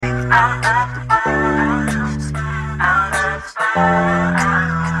Out of the box, out of the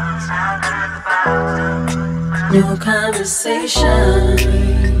box, out of the box. New conversation.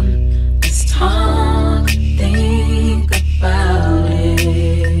 Let's talk, think about it.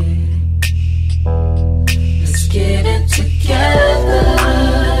 Let's get it together.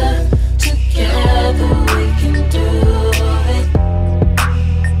 Together we can do it.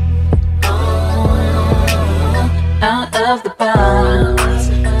 Oh, out of the box.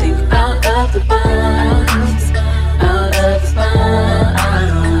 Think out of the box. Out of the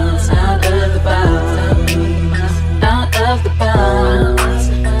box. Out of the box. Out of the box.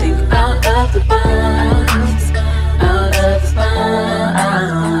 Think out of the box. Out of the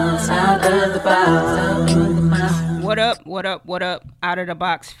box. Out of the box. What up, what up, what up, Out of the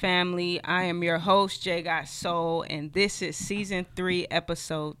Box family? I am your host, J Got Soul, and this is season 3,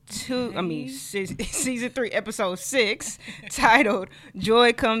 episode 6, titled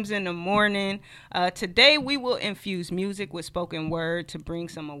Joy Comes in the Morning. Today, we will infuse music with spoken word to bring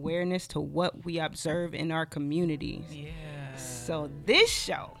some awareness to what we observe in our communities. Yeah. So this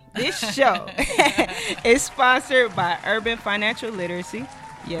show is sponsored by Urban Financial Literacy.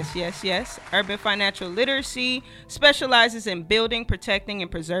 Yes. Urban Financial Literacy specializes in building, protecting, and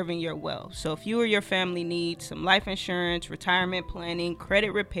preserving your wealth. So if you or your family need some life insurance, retirement planning,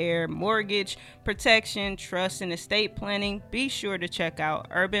 credit repair, mortgage protection, trust, and estate planning, be sure to check out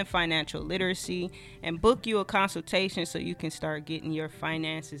Urban Financial Literacy and book you a consultation so you can start getting your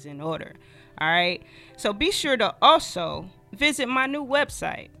finances in order. All right. So be sure to also visit my new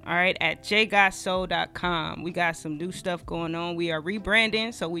website, all right, at jgotsoul.com. We got some new stuff going on. We are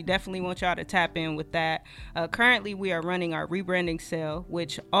rebranding, so we definitely want y'all to tap in with that. Currently, we are running our rebranding sale,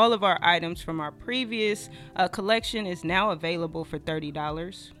 which all of our items from our previous collection is now available for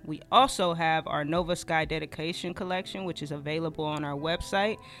 $30. We also have our Nova Sky Dedication collection, which is available on our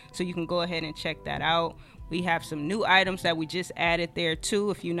website, so you can go ahead and check that out. We have some new items that we just added there too.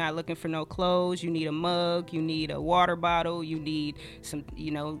 If you're not looking for no clothes, you need a mug, you need a water bottle, you need some,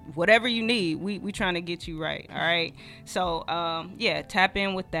 whatever you need, we trying to get you right. All right. So, tap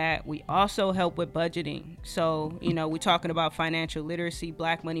in with that. We also help with budgeting. So, we're talking about financial literacy,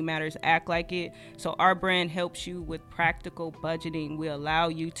 Black Money Matters, Act Like It. So our brand helps you with practical budgeting. We allow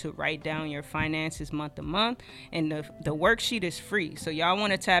you to write down your finances month to month, and the worksheet is free. So y'all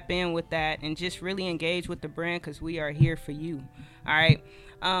want to tap in with that and just really engage with the brand, because we are here for you. All right.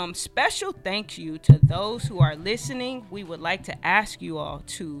 Special thank you to those who are listening. We would like to ask you all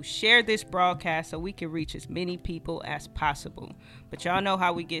to share this broadcast so we can reach as many people as possible. But y'all know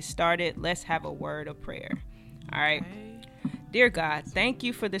how we get started. Let's have a word of prayer. All right. Dear God, thank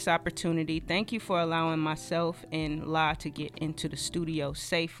you for this opportunity. Thank you for allowing myself and La to get into the studio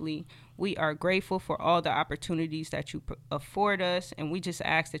safely. We are grateful for all the opportunities that you afford us, and we just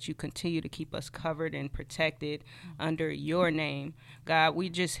ask that you continue to keep us covered and protected under your name. God, we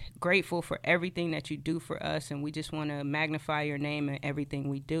just grateful for everything that you do for us, and we just want to magnify your name in everything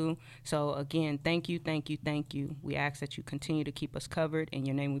we do. So again, thank you. We ask that you continue to keep us covered. In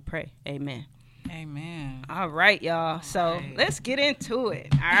your name we pray. Amen. Amen. All right, y'all. So let's get into it.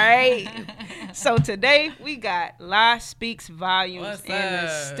 All right. So today we got La Speaks Volumes in the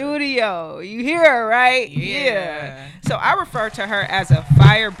studio. You hear her, right? Yeah. So I refer to her as a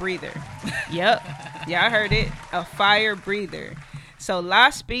fire breather. Yep. Yeah, I heard it. A fire breather. So La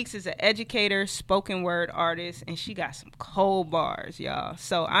Speaks is an educator, spoken word artist, and she got some cold bars, y'all.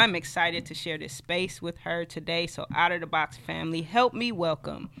 So I'm excited to share this space with her today. So Out of the Box family, help me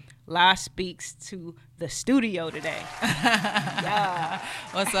welcome La Speaks to the studio today. Yeah.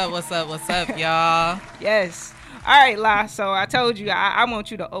 What's up, y'all? Yes. All right, La. So I told you I want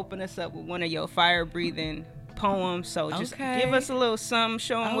you to open us up with one of your fire breathing poems. So just give us a little something,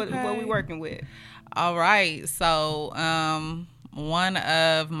 show them what we're working with. All right. So one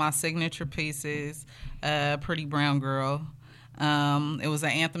of my signature pieces, Pretty Brown Girl. It was an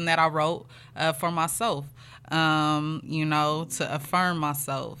anthem that I wrote for myself. To affirm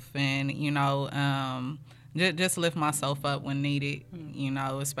myself and, just lift myself up when needed,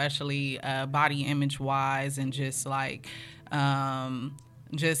 especially body image wise, and just like,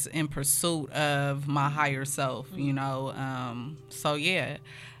 just in pursuit of my higher self, So yeah,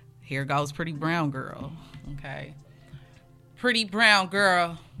 here goes Pretty Brown Girl. Okay. Pretty brown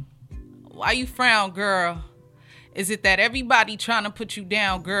girl, why you frown, girl? Is it that everybody trying to put you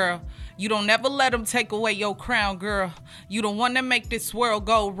down, girl? You don't never let them take away your crown, girl. You the one that make this world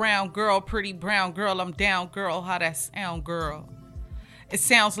go round, girl. Pretty brown girl, I'm down, girl. How that sound, girl? It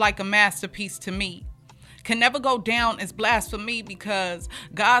sounds like a masterpiece to me. can never go down as blasphemy, because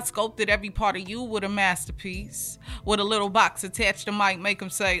God sculpted every part of you with a masterpiece. With a little box attached to might make him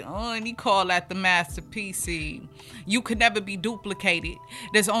say, oh, and he call that the masterpiece. See, you could never be duplicated.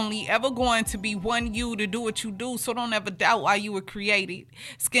 There's only ever going to be one you to do what you do, so don't ever doubt why you were created.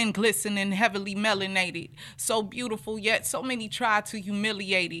 Skin glistening, heavily melanated. So beautiful, yet so many try to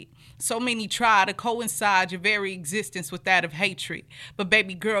humiliate it. So many try to coincide your very existence with that of hatred. But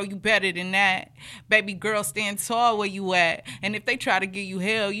baby girl, you better than that. Baby girl, stand tall where you at. And if they try to give you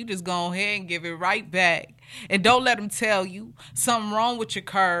hell, you just go ahead and give it right back. And don't let them tell you something wrong with your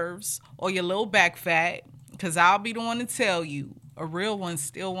curves or your little back fat, because I'll be the one to tell you. A real one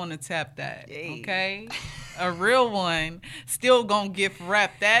still want to tap that, okay? A real one still gonna gift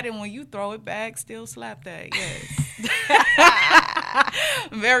wrap that, and when you throw it back, still slap that, yes.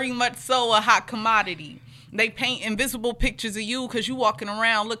 Very much so a hot commodity. They paint invisible pictures of you because you walking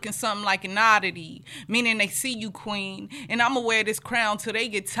around looking something like an oddity, meaning they see you, queen, and I'ma wear this crown till they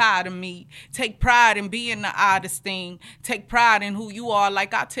get tired of me. Take pride in being the oddest thing. Take pride in who you are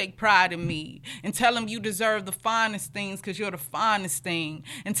like I take pride in me. And tell them you deserve the finest things because you're the finest thing.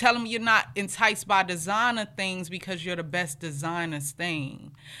 And tell them you're not enticed by designer things because you're the best designer's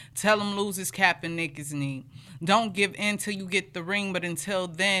thing. Tell them lose his cap and nick his knee. Don't give in till you get the ring, but until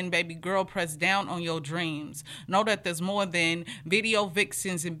then, baby girl, press down on your dreams. Know that there's more than video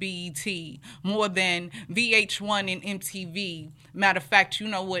vixens and BET, more than VH1 and MTV. Matter of fact, you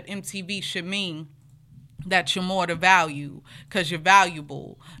know what MTV should mean. That you're more to value because you're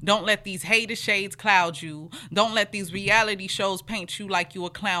valuable. Don't let these hater shades cloud you. Don't let these reality shows paint you like you a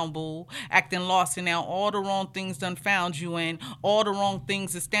clown bull, acting lost, and now all the wrong things done found you, and all the wrong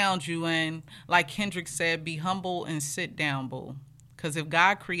things astound you. And like Kendrick said, be humble and sit down, boo. Because if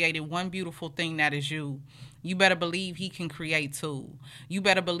God created one beautiful thing, that is you. You better believe he can create two. You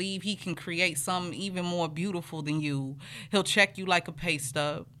better believe he can create something even more beautiful than you. He'll check you like a pay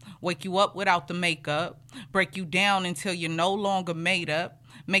stub, wake you up without the makeup, break you down until you're no longer made up,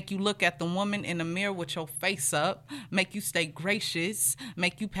 make you look at the woman in the mirror with your face up, make you stay gracious,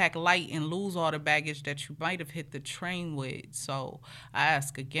 make you pack light and lose all the baggage that you might have hit the train with. So I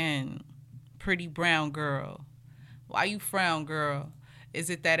ask again, pretty brown girl, why you frown, girl? Is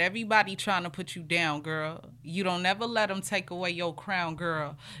it that everybody trying to put you down, girl? You don't never let them take away your crown,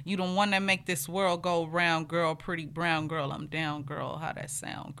 girl. You the one that make this world go round, girl. Pretty brown girl, I'm down, girl. How that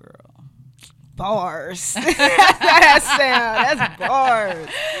sound, girl? Bars. That's bars.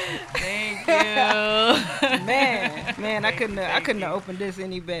 Thank you. Man, I couldn't have opened this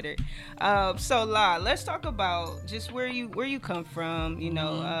any better. So La, let's talk about just where you come from, you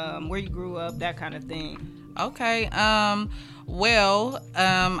know, where you grew up, that kind of thing. Okay. I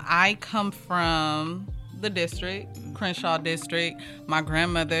come from the district, Crenshaw district. My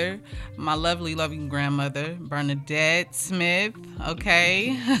grandmother, my lovely, loving grandmother, Bernadette Smith.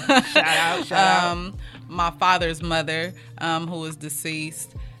 Okay. Shout out. My father's mother, who is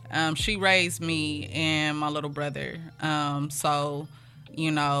deceased, she raised me and my little brother. So,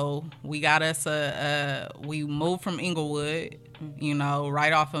 you know, we got us we moved from Inglewood, you know,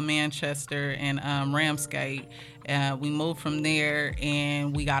 right off of Manchester and Ramsgate. We moved from there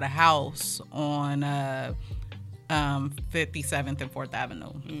and we got a house on 57th and 4th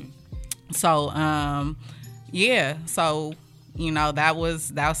Avenue. So, so, you know,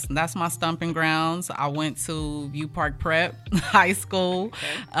 that's my stomping grounds. I went to View Park Prep High School,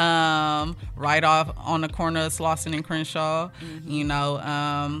 right off on the corner of Slauson and Crenshaw. You know,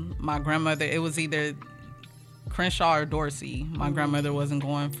 my grandmother, it was either Crenshaw or Dorsey. My grandmother wasn't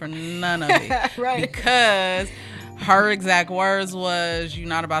going for none of it. Right. Because her exact words was, "You're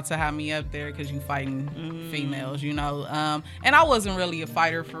not about to have me up there because you fighting females," you know. And I wasn't really a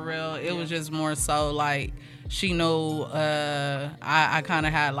fighter for real. It was just more so like she knew I kind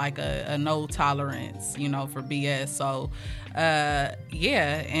of had like a no tolerance, you know, for BS. So that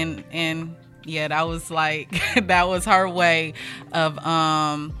was like that was her way of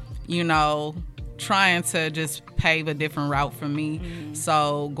you know, trying to just pave a different route for me.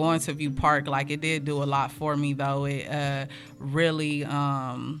 So going to View Park, like, it did do a lot for me, though. It really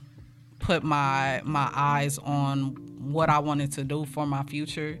put my eyes on what I wanted to do for my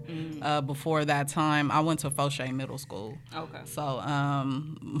future. Before that time, I went to Fauché Middle School. Okay. So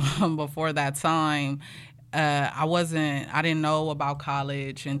before that time, I didn't know about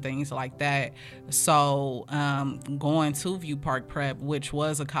college and things like that. So going to View Park Prep, which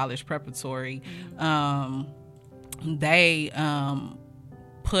was a college preparatory, they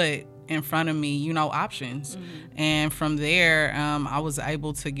put in front of me, you know, options. And from there, I was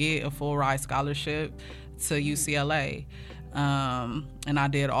able to get a full ride scholarship to UCLA. And I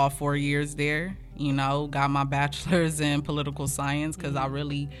did all 4 years there. got my bachelor's in political science because I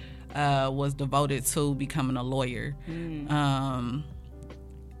really was devoted to becoming a lawyer. And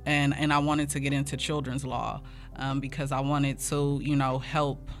I wanted to get into children's law because I wanted to,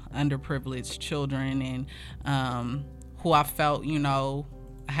 help underprivileged children and who I felt,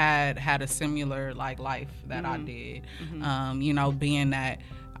 had a similar life that I did. Being that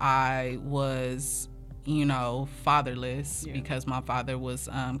I was, fatherless because my father was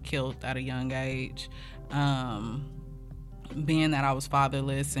killed at a young age. Being that I was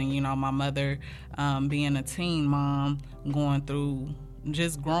fatherless and, my mother being a teen mom going through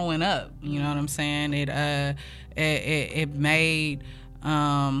just growing up, you know what I'm saying? It made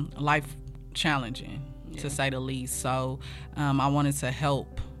life challenging, to say the least. So I wanted to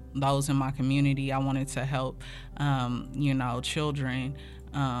help those in my community. I wanted to help, children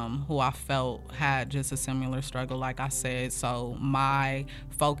who I felt had just a similar struggle, like I said. So my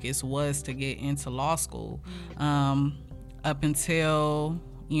focus was to get into law school. Up until,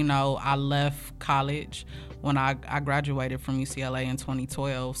 I left college when I graduated from UCLA in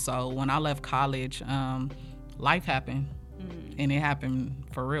 2012. So when I left college, life happened. And it happened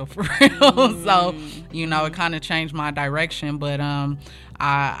for real. So, it kind of changed my direction. But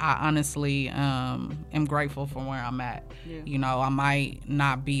I honestly am grateful for where I'm at. Yeah. I might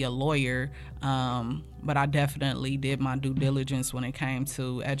not be a lawyer, but I definitely did my due diligence when it came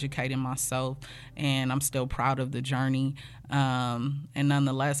to educating myself. And I'm still proud of the journey. And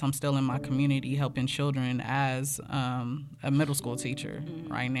nonetheless, I'm still in my community helping children as a middle school teacher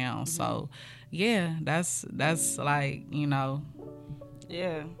right now. So, yeah, that's like,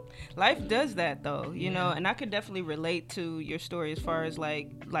 Yeah. Life does that though, and I could definitely relate to your story as far as like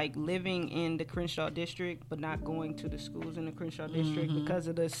living in the Crenshaw district but not going to the schools in the Crenshaw district because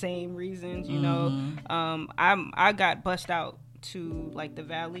of the same reasons, I got bussed out to like the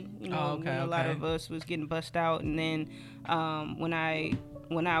valley, when a lot of us was getting bussed out, and then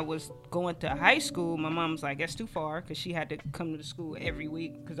when I was going to high school, my mom was like, that's too far, because she had to come to the school every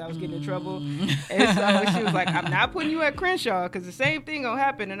week because I was getting in trouble. And so she was like, I'm not putting you at Crenshaw because the same thing gonna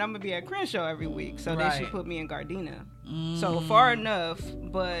happen and I'm gonna be at Crenshaw every week. So then she put me in Gardena. So far enough,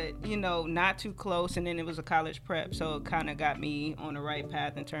 but not too close. And then it was a college prep, so it kind of got me on the right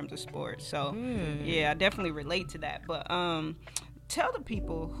path in terms of sports. So yeah, I definitely relate to that. But tell the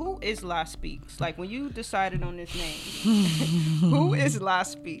people, who is La Speaks? Like, when you decided on this name, who is La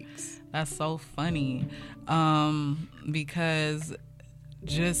Speaks? That's so funny, because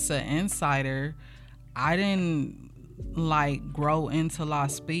just an insider, I didn't grow into La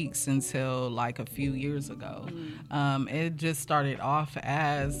Speaks until a few years ago. It just started off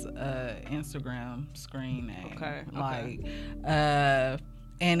as a Instagram screen name.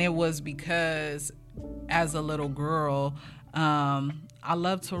 And it was because as a little girl, I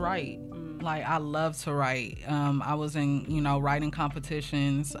love to write. I love to write. I was in, writing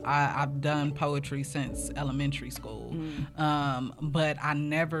competitions. I've done poetry since elementary school. But I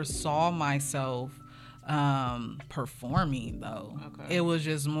never saw myself performing though. It was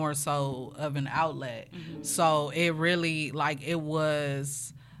just more so of an outlet. So it really it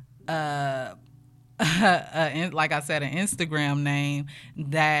was like I said, an Instagram name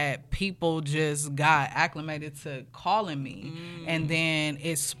that people just got acclimated to calling me. And then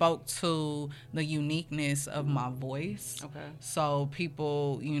it spoke to the uniqueness of my voice. So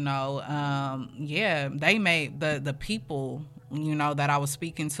people, they made the people, that I was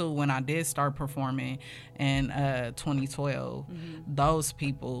speaking to when I did start performing in 2012, those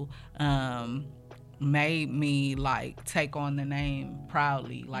people made me take on the name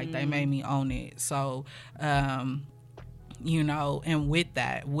proudly. They made me own it. So and with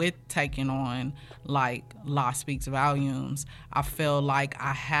that, with taking on La Speaks volumes, I feel like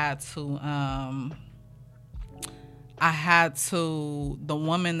I had to the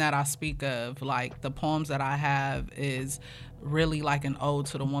woman that I speak of, the poems that I have is really an ode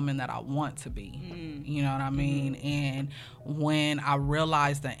to the woman that I want to be. You know what I mean? And when I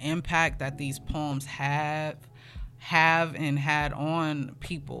realized the impact that these poems have and had on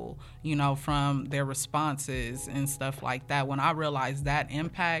people, from their responses and stuff like that. When I realized that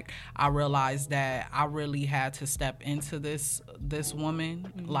impact, I realized that I really had to step into this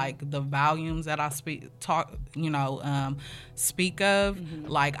woman, the volumes that I speak of,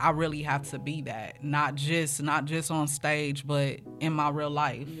 I really have to be that, not just on stage, but in my real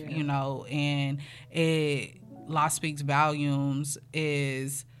life, and La Speaks volumes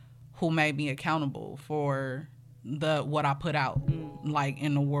is who made me accountable for what I put out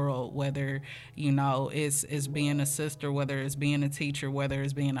in the world, whether it's being a sister, whether it's being a teacher, whether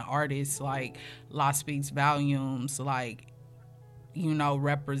it's being an artist. La Speaks volumes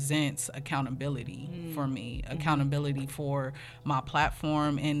represents accountability for me, accountability for my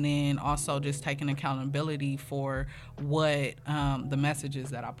platform, and then also just taking accountability for what the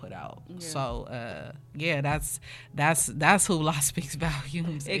messages that I put out. Yeah. So that's who Law Speaks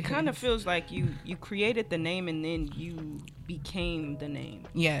Volumes. It kind of feels like you created the name and then you became the name.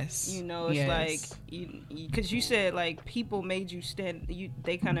 Yes. It's like because you said like people made you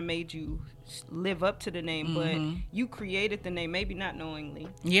they kind of made you live up to the name, but you created the name, maybe not knowingly.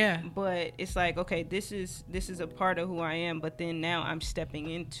 Yeah. But it's like, okay, this is a part of who I am, but then now I'm stepping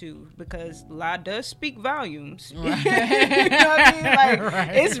into, because La does speak volumes. Right. You know what I mean? Like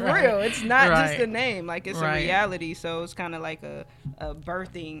it's real. It's not just a name. Like it's a reality. So it's kind of like a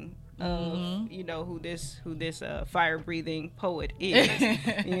birthing of who this fire breathing poet is.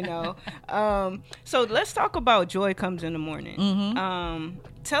 So let's talk about Joy Comes in the Morning.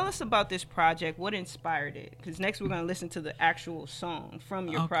 Tell us about this project. What inspired it? Because next we're going to listen to the actual song from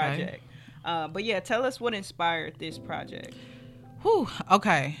your project. But yeah, tell us what inspired this project.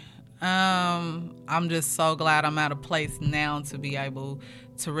 Okay. I'm just so glad I'm at a place now to be able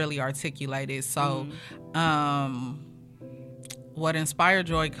to really articulate it. So what inspired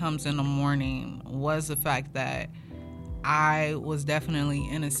Joy Comes in the Morning was the fact that I was definitely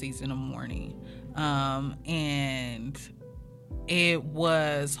in a season of mourning. And it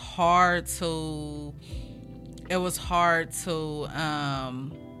was hard to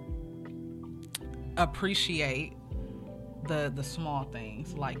appreciate the small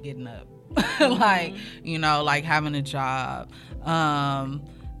things, like getting up, like like having a job,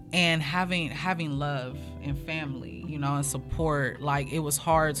 and having love and family, and support. Like it was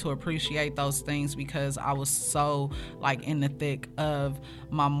hard to appreciate those things because I was so like in the thick of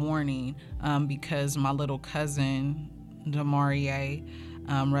my mourning, because my little cousin Demarie,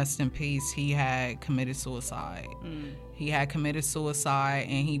 rest in peace, he had committed suicide. He had committed suicide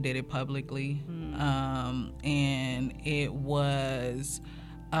and he did it publicly. And it was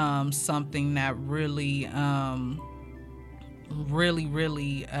something that really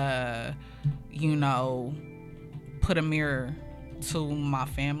put a mirror to my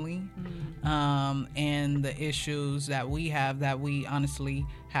family, and the issues that we have that we honestly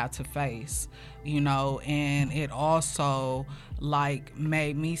had to face, and it also like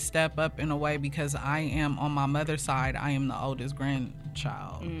made me step up in a way because I am, on my mother's side, I am the oldest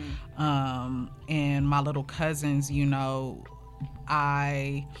grandchild. And my little cousins,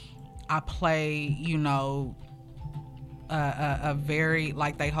 I play, a very,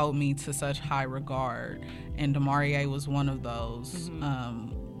 like, they hold me to such high regard, and Demarie was one of those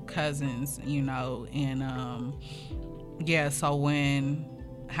cousins, and so when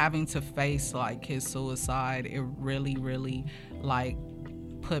having to face like his suicide, it really like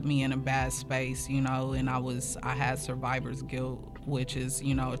put me in a bad space, and I had survivor's guilt, which is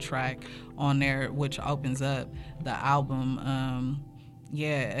a track on there which opens up the album.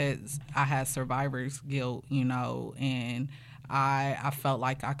 I had survivor's guilt, and I felt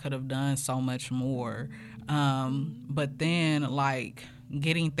like I could have done so much more. But then, like,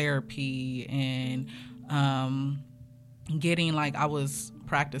 getting therapy and getting, like, I was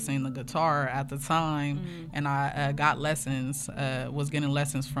practicing the guitar at the time, and I got lessons, was getting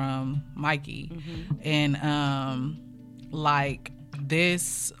lessons from Mikey. And, like,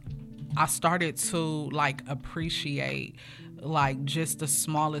 this, I started to, like, appreciate, like, just the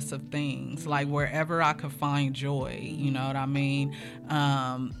smallest of things, like wherever I could find joy, you know what I mean?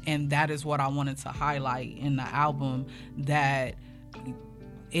 And that is what I wanted to highlight in the album, that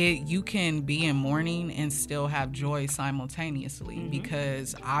you can be in mourning and still have joy simultaneously,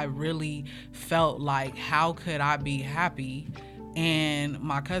 because I really felt like, how could I be happy and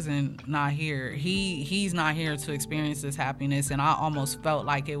my cousin not here? He's not here to experience this happiness, and I almost felt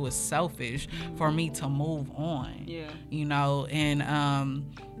like it was selfish for me to move on.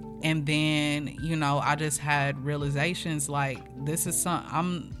 And then I just had realizations like, this is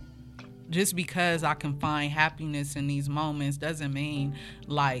just because I can find happiness in these moments doesn't mean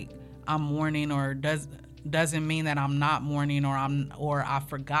like I'm mourning, or doesn't mean that I'm not mourning, or I've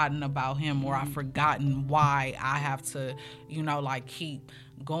forgotten about him, or I've forgotten why I have to, like, keep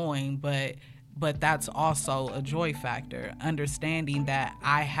going. But that's also a joy factor, understanding that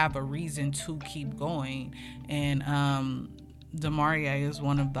I have a reason to keep going. And Demarie is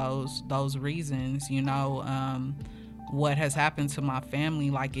one of those reasons. What has happened to my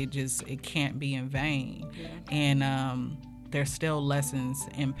family, like, it can't be in vain. And there's still lessons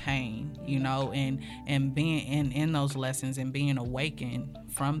in pain, and being in those lessons and being awakened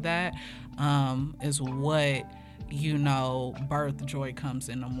from that is what birth Joy Comes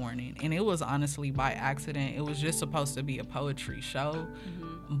in the Morning. And it was honestly by accident. It was just supposed to be a poetry show.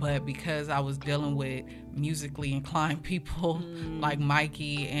 But because I was dealing with musically inclined people like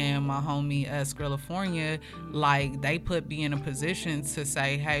Mikey and my homie Skrillafornia, like they put me in a position to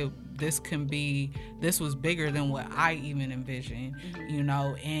say, hey, this was bigger than what I even envisioned,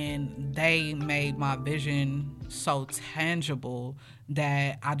 and they made my vision so tangible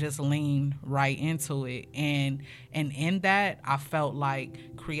that I just leaned right into it. And in that, I felt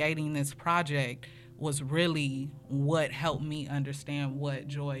like creating this project was really what helped me understand what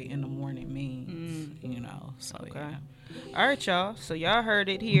joy in the morning means, so okay. Yeah. All right, y'all. So y'all heard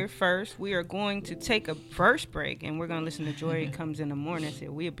it here first. We are going to take a first break, and we're going to listen to Joy Comes in the Morning. So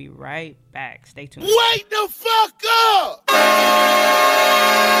we'll be right back. Stay tuned. Wake the fuck up!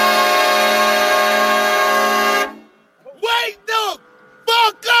 Wake the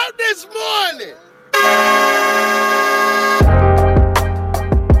fuck up this morning!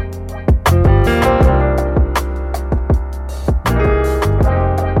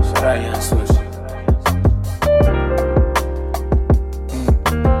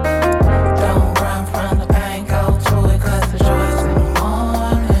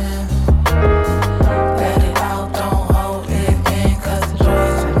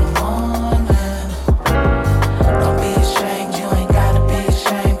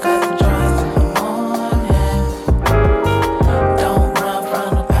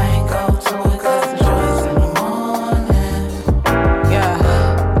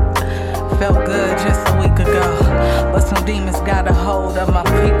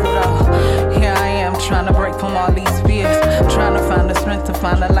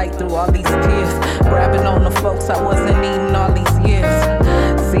 Find a light through all these tears. Grabbing on the folks I wasn't needing all these years.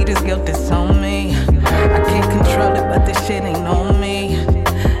 See this guilt that's on me. I can't control it, but this shit ain't on me.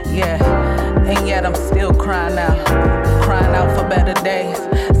 Yeah, and yet I'm still crying out for better days.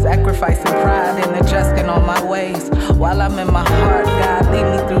 Sacrificing pride and adjusting all my ways. While I'm in my heart, God lead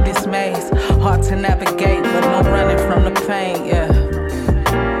me through this maze. Hard to navigate, but no running from the pain, yeah.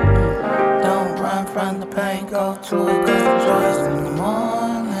 Don't run from the pain, go to it, cause the joy's in the morning.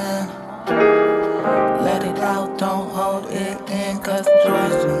 Let it out, don't hold it in, cause the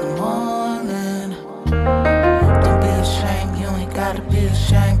joy's in the morning. Don't be ashamed, you ain't gotta be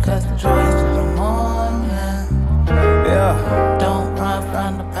ashamed, cause the joy's in the morning. Yeah. Don't run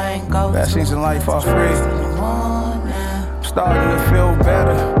from the pain, go Best things in life are free. Starting to feel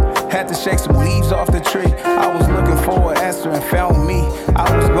better. Had to shake some leaves off the tree. I was looking for an answer and found me.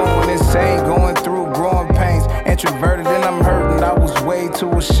 I was going insane, going through growing pains. Introverted and I'm hurting, I was way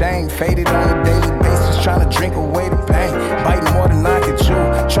too ashamed. Faded on a daily basis, trying to drink away the pain. Biting more than I could chew,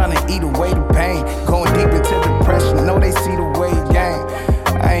 trying to eat away the pain. Going deep into depression, know they see the weight gain.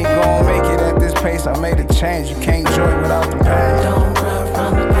 I ain't gonna make it at this pace, I made a change. You can't enjoy it without the pain. Don't run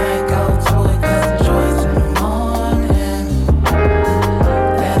from the pain, go to it, cause the joy's in the morning.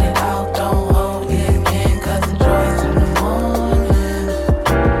 Let it out, don't hold it in, cause the joy's in the morning.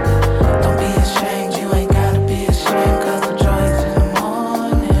 Don't be ashamed, you ain't gotta be ashamed, cause the joy's in the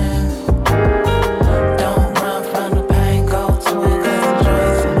morning. Don't run from the pain, go to it, cause the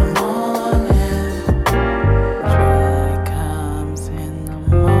joy's in the morning. Joy comes in the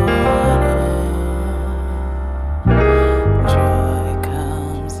morning. Joy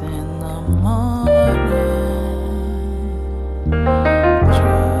comes in the morning.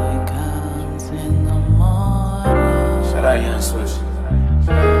 Joy comes in the morning. Shout out Young Swish.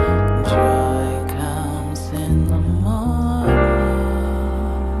 Joy comes in the morning.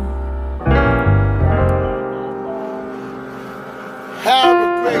 Have a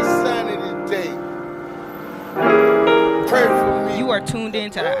great Saturday day. Pray for me. You are tuned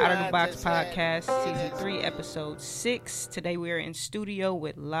in to the Out of the Box podcast, season 3, episode 6. Today we are in studio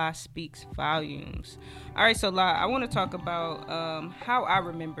with La Speaks Volumes. All right, so La, I want to talk about how I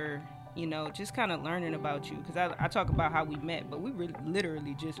remember, just kind of learning about you, because I talk about how we met, but we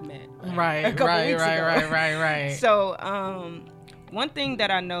literally just met Right, a couple weeks ago. right. So, one thing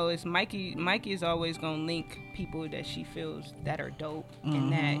that I know is Mikey is always gonna link people that she feels that are dope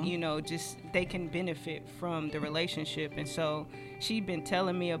and that just they can benefit from the relationship. And so she'd been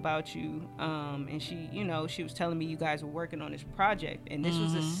telling me about you, and she was telling me you guys were working on this project, and this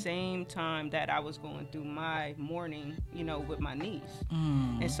was the same time that I was going through my mourning, with my niece.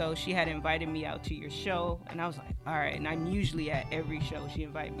 And so she had invited me out to your show, and I was like, all right. And I'm usually at every show she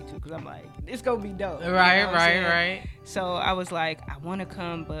invited me to, because I'm like, it's gonna be dope. Right. So I was like, I want to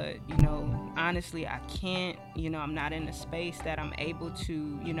come, but honestly, I can't. I'm not in a space that I'm able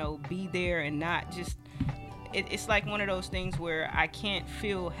to be there and not just it's like one of those things where I can't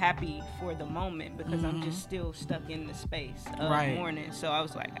feel happy for the moment because I'm just still stuck in the space of mourning. So I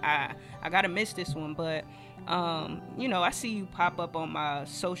was like, I gotta miss this one. But you know, I see you pop up on my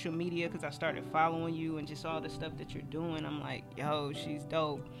social media because I started following you and just all the stuff that you're doing. I'm like, yo, she's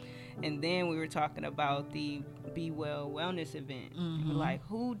dope. And then we were talking about the Be Well Wellness event. Like,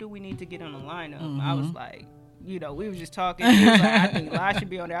 who do we need to get on the lineup? I was like, you know, we were just talking. He was like, I think La should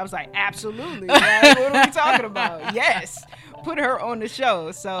be on there. I was like, absolutely. Like, what are we talking about? Yes. Put her on the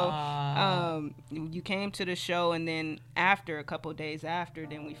show. So you came to the show, and then after, a couple days after,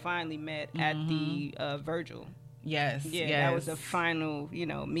 then we finally met at the Virgil. Yes. Yeah, that was the final, you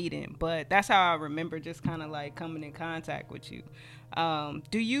know, meeting. But that's how I remember just kind of like coming in contact with you.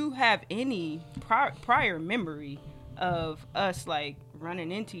 Do you have any prior memory of us like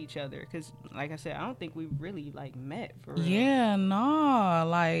running into each other? Because like I said, I don't think we really like met for real. Yeah, no,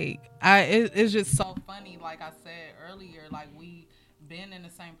 like it's just so funny. Like I said earlier, like we been in the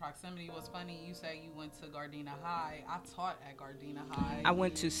same proximity. What's funny, you say you went to Gardena High. I taught at Gardena High. I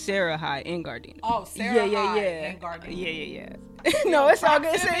went to Sarah High in Gardena. Oh, Sarah High in Gardena. Yeah. No, it's all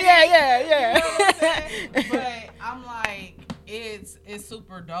good. Yeah. You know what I'm saying? But I'm like, it's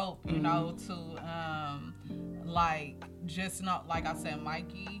super dope, you know, to like just not, like I said,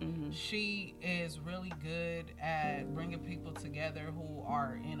 Mikey, she is really good at bringing people together who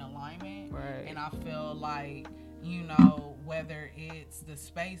are in alignment. Right. And I feel like, you know, whether it's the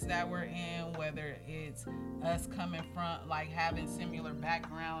space that we're in, whether it's us coming from, like, having similar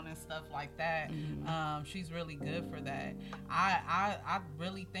background and stuff like that, she's really good for that. I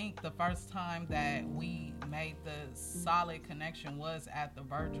really think the first time that we made the solid connection was at the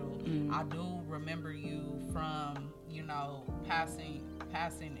Virgil. I do remember you from, you know, passing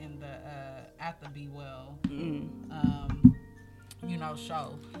in the at the Be Well you know,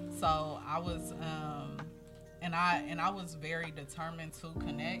 show. So I was and I was very determined to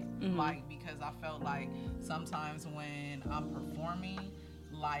connect, like, because I felt like sometimes when I'm performing,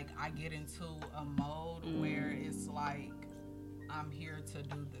 like, I get into a mode where it's like I'm here to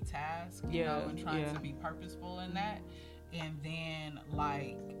do the task, you know, and trying to be purposeful in that. And then,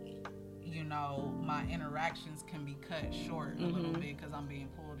 like, you know, my interactions can be cut short a little bit because I'm being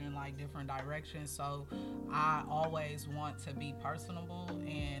pulled in like different directions. So I always want to be personable,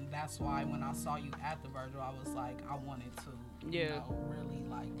 and that's why when I saw you at the Virgil, I was like, I wanted to, you know, really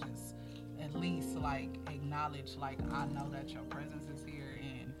like just at least like acknowledge, like, I know that your presence is here,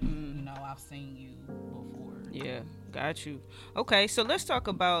 and you know, I've seen you before. Yeah, got you. Okay, so let's talk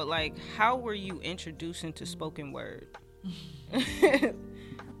about, like, how were you introduced into spoken word?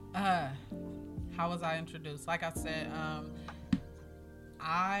 How was I introduced? Like I said,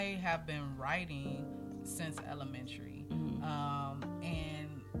 I have been writing since elementary.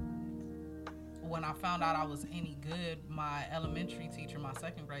 And when I found out I was any good, my elementary teacher, my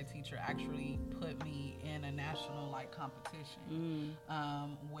second grade teacher, actually put me in a national like competition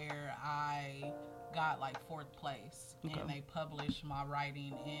where I got like 4th place, and they published my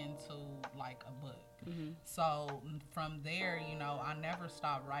writing into like a book. So from there, you know, I never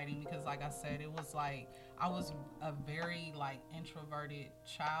stopped writing because, like I said, it was like I was a very like introverted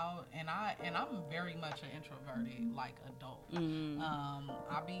child, and I'm very much an introverted like adult.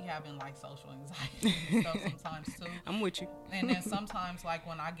 I be having like social anxiety and stuff sometimes too. I'm with you. And then sometimes, like,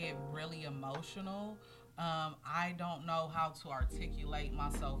 when I get really emotional, I don't know how to articulate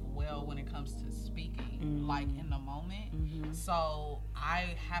myself well when it comes to speaking, like in the moment. So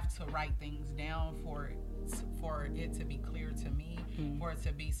I have to write things down for it to be clear to me, for it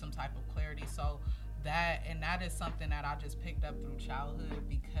to be some type of clarity. So that is something that I just picked up through childhood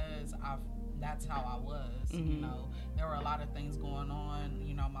because that's how I was. You know, there were a lot of things going on.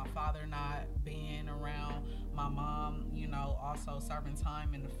 You know, my father not being around, my mom, you know, also serving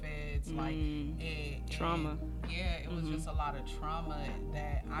time in the feds. Like trauma. It was just a lot of trauma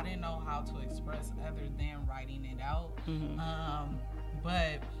that I didn't know how to express other than writing it out.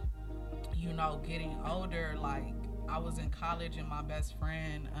 But you know, getting older, like I was in college and my best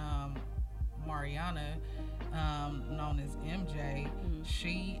friend, Mariana, known as MJ,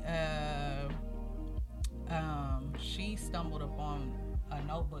 she stumbled upon a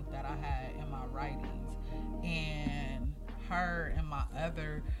notebook that I had in my writings, and her and my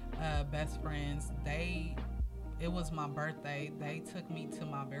other best friends, it was my birthday. They took me to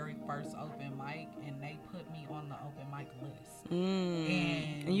my very first open mic, and they put me on the open mic list.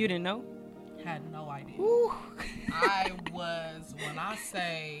 And you didn't know? Had no idea. Ooh. I was, when I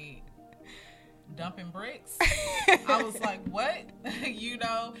say dumping bricks, I was like, what? You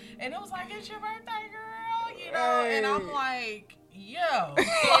know? And it was like, it's your birthday, girl, you know? And I'm like, yo,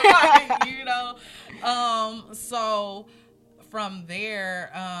 like, so from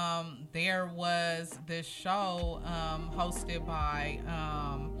there, there was this show hosted by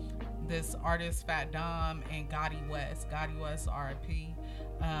this artist Fat Dom and Gotti West RIP,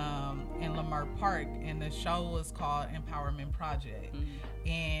 in Lamar Park, and the show was called Empowerment Project.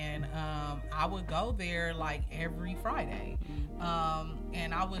 And I would go there like every Friday,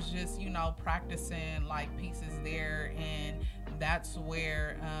 and I was just practicing like pieces there, and that's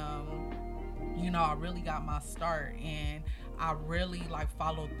where I really got my start. And I really like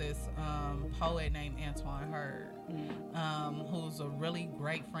followed this poet named Antoine Hurd, who's a really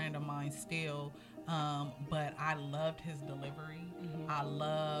great friend of mine still. But I loved his delivery. I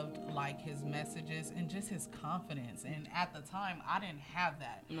loved like his messages and just his confidence. And at the time, I didn't have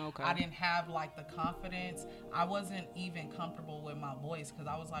that. Okay. I didn't have like the confidence. I wasn't even comfortable with my voice, because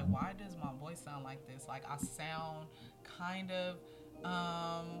I was like, why does my voice sound like this? Like, I sound kind of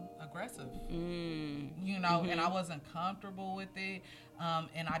aggressive, and I wasn't comfortable with it,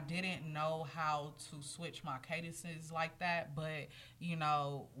 and I didn't know how to switch my cadences like that. But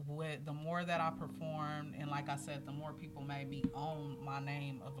with the more that I performed, and like I said, the more people made me own my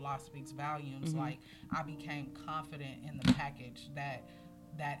name of Law Speaks Volumes, like I became confident in the package that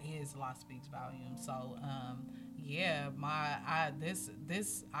is Law Speaks Volumes. So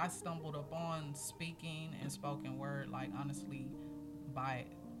I stumbled upon speaking and spoken word, like honestly, by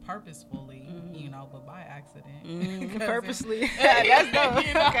purposefully, but by accident. Purposely. That's dope.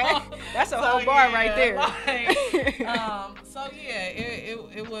 Okay. That's a whole bar right there.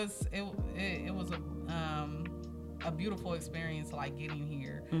 It was a beautiful experience, like getting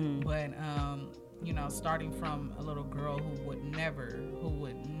here. But starting from a little girl who would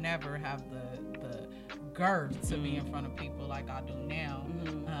never have the girth to be in front of people like I do now,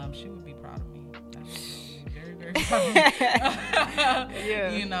 she would be proud of me. That was very, very proud of me.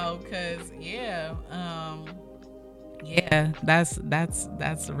 Yeah. That's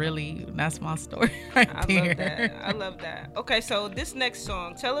my story right there. I love that. Okay, so this next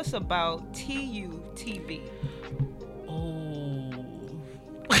song, tell us about TUTV.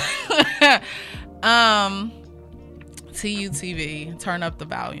 TUTV, Turn Up the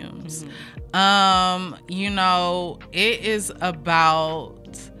Volumes. It is about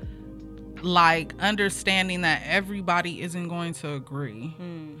like understanding that everybody isn't going to agree.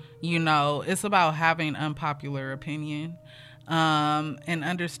 It's about having unpopular opinion, and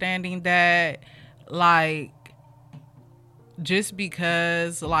understanding that like just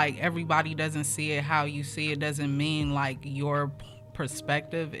because like everybody doesn't see it how you see it doesn't mean like your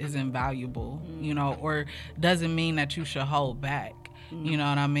perspective is invaluable, or doesn't mean that you should hold back. You know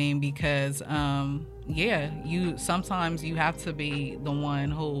what I mean? Because sometimes you have to be the one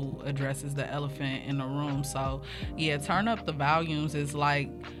who addresses the elephant in the room. So Turn Up the Volumes is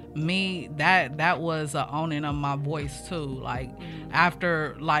like me, that was a owning of my voice too. Like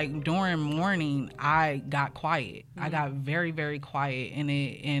after like during Mourning, I got quiet. I got very, very quiet,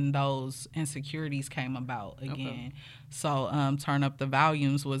 and those insecurities came about again. Okay. So Turn Up the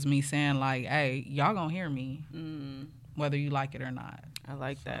Volumes was me saying like, hey, y'all gonna hear me whether you like it or not. I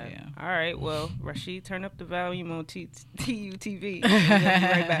like that. Yeah. All right, well, Rashid, turn up the volume on TUTV. We'll be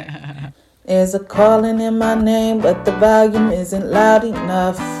right back. There's a calling in my name, but the volume isn't loud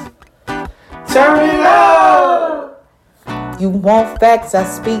enough. Turn it up! You want facts, I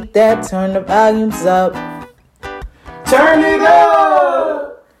speak that. Turn the volumes up. Turn it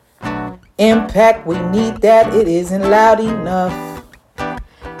up! Impact, we need that. It isn't loud enough.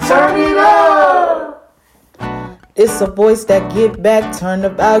 Turn it up! It's a voice that get back. Turn the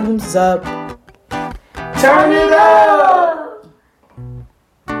volumes up. Turn it up!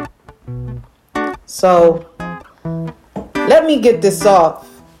 So, let me get this off.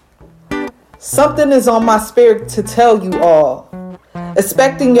 Something is on my spirit to tell you all.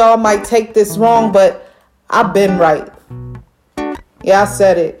 Expecting y'all might take this wrong, but I've been right. Yeah, I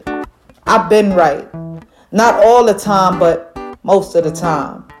said it. I've been right. Not all the time, but most of the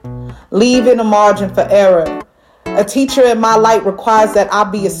time. Leaving a margin for error. A teacher in my light requires that I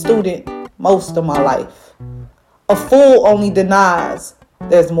be a student most of my life. A fool only denies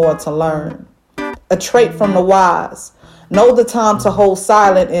there's more to learn. A trait from the wise. Know the time to hold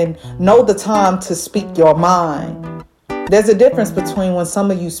silent and know the time to speak your mind. There's a difference between when some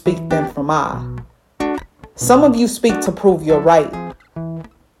of you speak them from I. Some of you speak to prove you're right.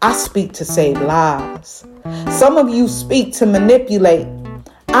 I speak to save lives. Some of you speak to manipulate.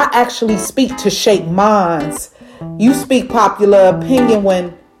 I actually speak to shake minds. You speak popular opinion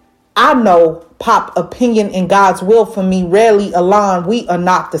when I know pop opinion and God's will for me rarely align. We are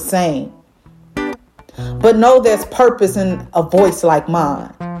not the same. But know there's purpose in a voice like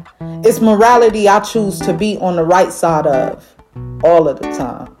mine. It's morality I choose to be on the right side of all of the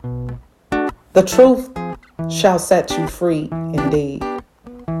time. The truth shall set you free indeed.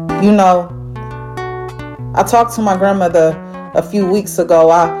 You know, I talked to my grandmother a few weeks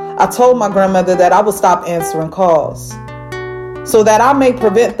ago. I told my grandmother that I would stop answering calls so that I may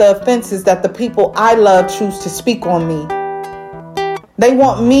prevent the offenses that the people I love choose to speak on me. They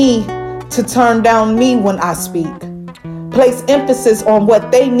want me to turn down me when I speak, place emphasis on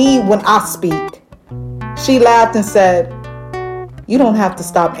what they need when I speak. She laughed and said, "You don't have to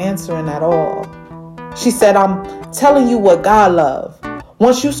stop answering at all." She said, "I'm telling you what God loves.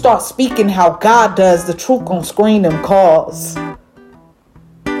 Once you start speaking how God does, the truth gonna screen them calls."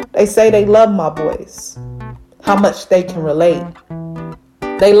 They say they love my voice, how much they can relate.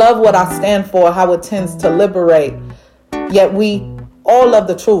 They love what I stand for, how it tends to liberate. Yet we all love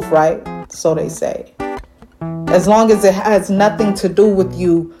the truth, right? So they say. As long as it has nothing to do with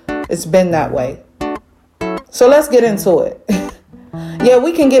you, it's been that way. So let's get into it. Yeah,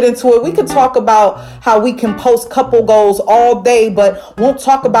 we can get into it. We could talk about how we can post couple goals all day, but won't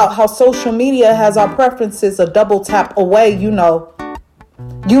talk about how social media has our preferences a double tap away, you know.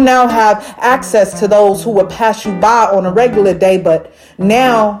 You now have access to those who would pass you by on a regular day, but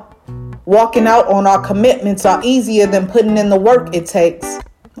now walking out on our commitments are easier than putting in the work it takes.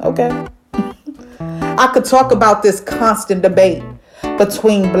 Okay? I could talk about this constant debate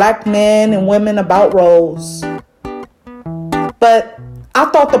between black men and women about roles. But I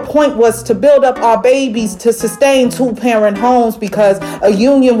thought the point was to build up our babies to sustain two-parent homes because a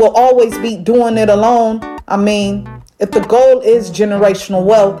union will always be doing it alone. I mean, if the goal is generational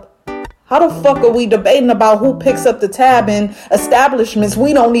wealth, how the fuck are we debating about who picks up the tab in establishments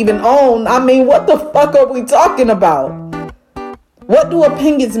we don't even own? I mean, what the fuck are we talking about? What do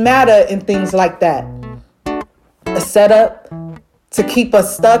opinions matter in things like that? A setup to keep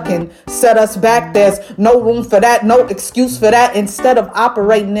us stuck and set us back. There's no room for that, no excuse for that. Instead of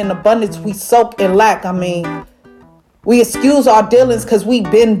operating in abundance, we soak and lack. I mean, we excuse our dealings because we've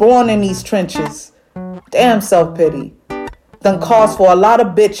been born in these trenches. Damn self-pity done calls for a lot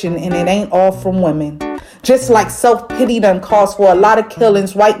of bitching, and it ain't all from women. Just like self-pity done calls for a lot of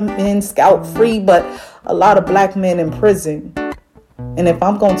killings, white men scot-free, but a lot of black men in prison. And if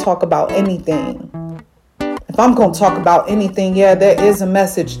I'm going to talk about anything, yeah, there is a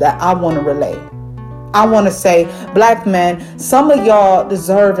message that I want to relay. I want to say, black men, some of y'all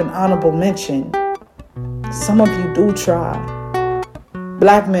deserve an honorable mention. Some of you do try.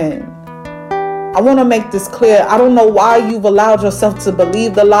 Black men, I want to make this clear. I don't know why you've allowed yourself to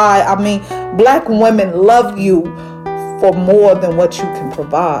believe the lie. I mean, black women love you for more than what you can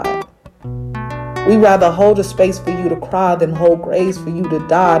provide. We rather hold a space for you to cry than hold graves for you to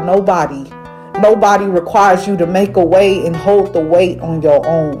die. Nobody requires you to make a way and hold the weight on your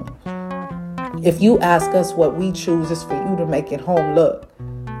own. If you ask us what we choose is for you to make it home. Look,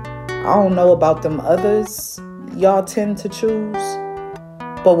 I don't know about them others y'all tend to choose,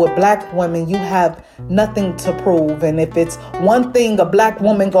 but with black women, you have nothing to prove. And if it's one thing a black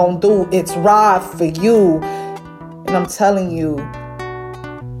woman gonna do, it's ride for you. And I'm telling you,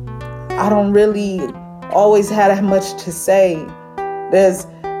 I don't really always have that much to say. There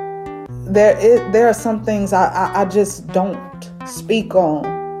are some things I just don't speak on,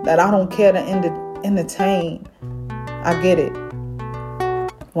 that I don't care to entertain. I get it.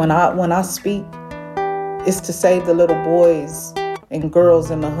 When I speak, it's to save the little boys and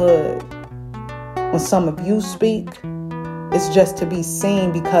girls in the hood. When some of you speak, it's just to be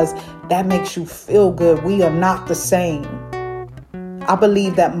seen because that makes you feel good. We are not the same. I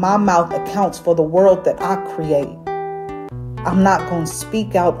believe that my mouth accounts for the world that I create. I'm not going to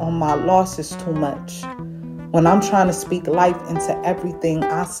speak out on my losses too much. When I'm trying to speak life into everything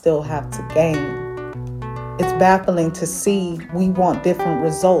I still have to gain. It's baffling to see we want different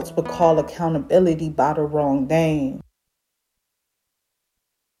results but call accountability by the wrong name.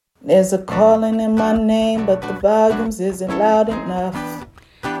 There's a calling in my name, but the volumes isn't loud enough.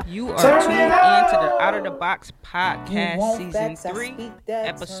 You are tuned in to the Out of the Box podcast, season 3,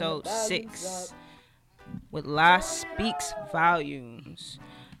 episode 6, with La Speaks Volumes.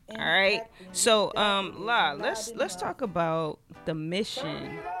 All right, so La, let's talk about the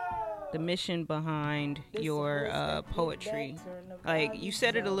mission behind your poetry. Like, you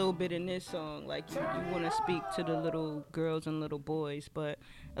said it a little bit in this song, like you want to speak to the little girls and little boys, but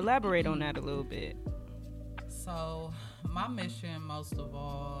elaborate on that a little bit. So my mission, most of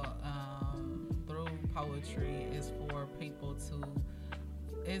all, through poetry is for people to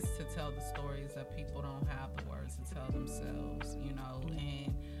tell the stories that people don't have the words to tell themselves, you know,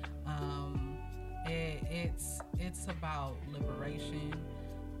 and it's about liberation.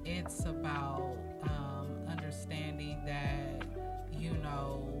 It's about understanding that, you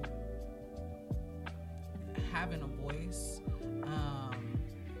know, having a voice,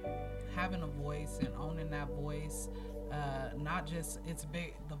 and owning that voice. Not just it's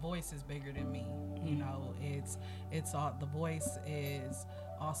big. The voice is bigger than me. You know, it's all. The voice is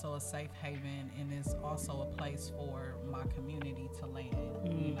also a safe haven, and it's also a place for my community to land.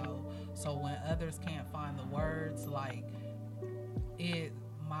 You know, so when others can't find the words, like it,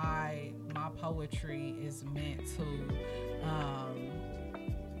 my poetry is meant to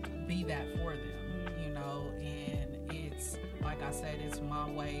be that for them. You know, and it's like I said, it's my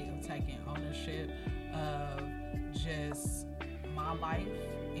way of taking ownership of just my life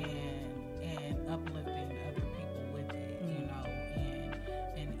and uplifting other people with it, you know,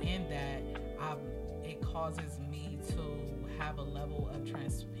 and in that it causes me to have a level of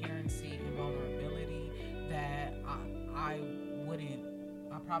transparency and vulnerability that I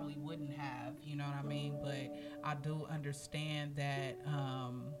probably wouldn't have, you know what I mean? But I do understand that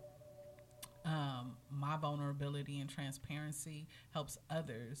my vulnerability and transparency helps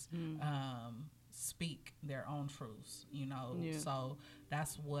others speak their own truths, you know. So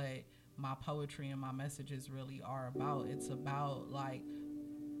that's what my poetry and my messages really are about. It's about like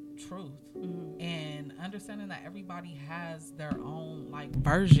truth and understanding that everybody has their own like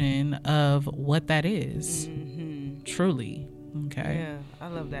version of what that is. Truly. Okay. Yeah, I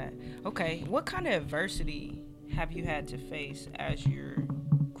love that. Okay, what kind of adversity have you had to face as you're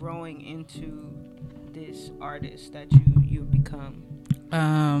growing into this artist that you've become?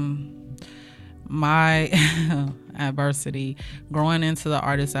 My adversity growing into the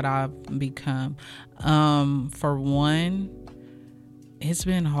artist that I've become, for one, it's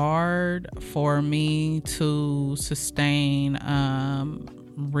been hard for me to sustain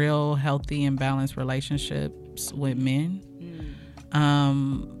real healthy and balanced relationships with men.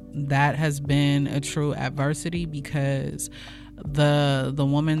 That has been a true adversity because the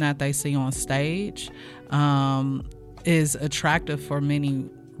woman that they see on stage is attractive for many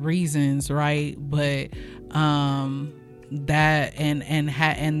reasons, right? But that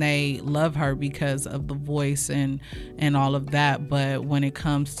and they love her because of the voice and all of that. But when it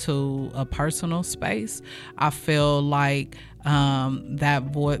comes to a personal space, I feel like that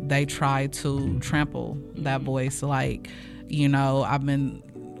voice, they try to trample that voice, like, you know, I've been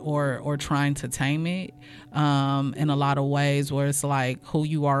or trying to tame it in a lot of ways, where it's like who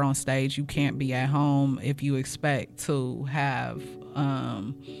you are on stage, you can't be at home if you expect to have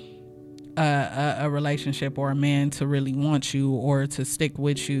a relationship or a man to really want you or to stick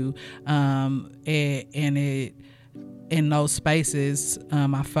with you. In those spaces,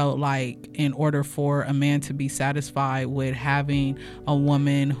 I felt like in order for a man to be satisfied with having a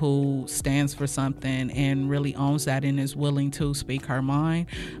woman who stands for something and really owns that and is willing to speak her mind,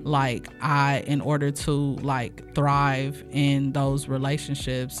 like in order to like thrive in those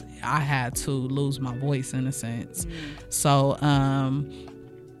relationships, I had to lose my voice in a sense. So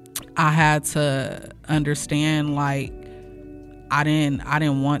I had to understand, like, I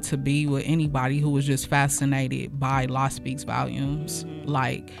didn't want to be with anybody who was just fascinated by La Speaks Volumes.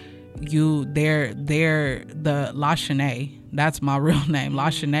 Like, they're the La Shanae, that's my real name. La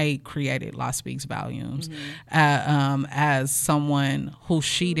Shanae created La Speaks Volumes as someone who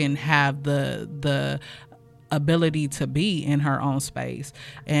she didn't have the ability to be in her own space.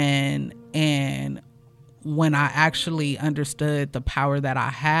 And when I actually understood the power that I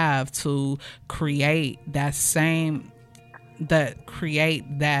have to create that same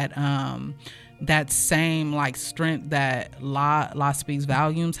like strength that La Speaks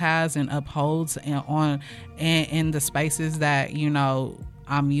Volumes has and upholds in the spaces that, you know,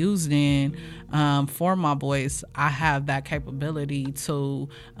 I'm used in for my voice, I have that capability to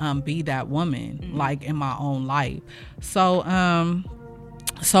be that woman, like in my own life. So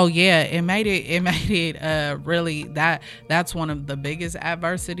yeah, it made it really, that's one of the biggest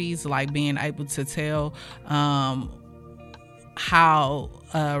adversities, like being able to tell how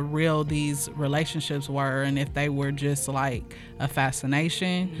real these relationships were, and if they were just like a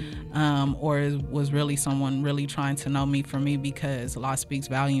fascination, or it was really someone really trying to know me for me, because La Speaks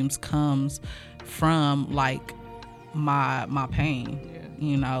Volumes comes from like my pain,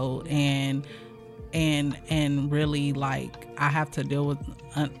 you know, and really, like, I have to deal with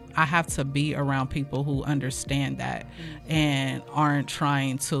I have to be around people who understand that and aren't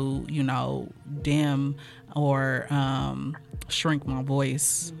trying to, you know, dim or shrink my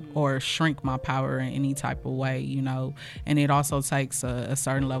voice or shrink my power in any type of way, you know. And it also takes a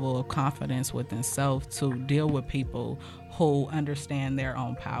certain level of confidence within self to deal with people who understand their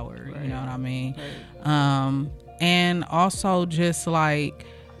own power. Right. You know what I mean? Right. And also just like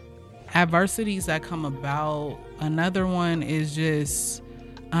adversities that come about. Another one is just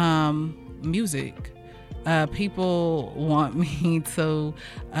music. People want me to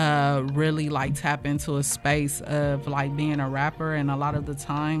really like tap into a space of like being a rapper, and a lot of the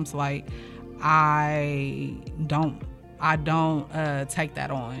times like I don't take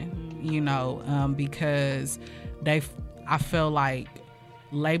that on, you know, because I feel like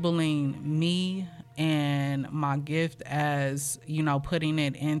labeling me and my gift as, you know, putting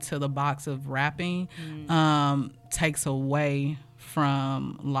it into the box of rapping takes away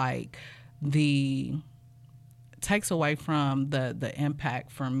from like the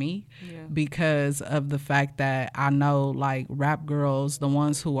impact for me, because of the fact that I know like rap girls, the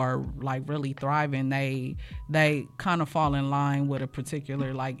ones who are like really thriving, they kind of fall in line with a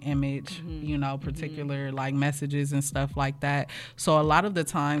particular like image, you know, particular like messages and stuff like that. So a lot of the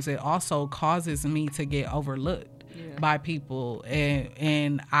times it also causes me to get overlooked by people,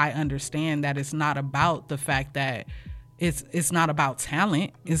 and I understand that it's not about the fact that it's not about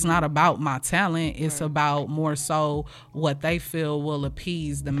talent. It's not about my talent. It's about more so what they feel will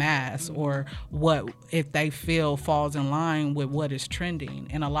appease the mass, or what if they feel falls in line with what is trending.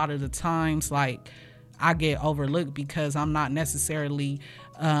 And a lot of the times, like, I get overlooked because I'm not necessarily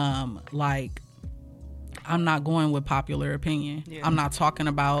like, I'm not going with popular opinion. I'm not talking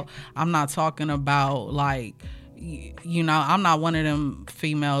about like, you know, I'm not one of them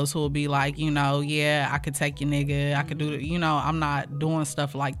females who will be like, you know, yeah, I could take your nigga, I could do it. You know, I'm not doing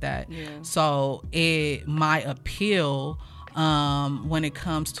stuff like that. So my appeal, when it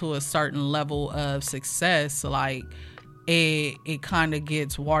comes to a certain level of success, like, it kind of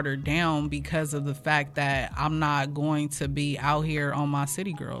gets watered down because of the fact that I'm not going to be out here on my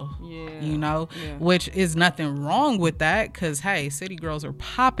city girl, you know, which is nothing wrong with that, because hey, city girls are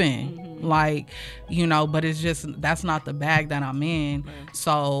popping, like, you know, but it's just, that's not the bag that I'm in.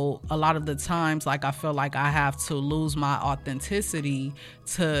 So a lot of the times, like, I feel like I have to lose my authenticity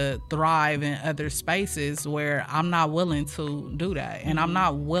to thrive in other spaces where I'm not willing to do that, and I'm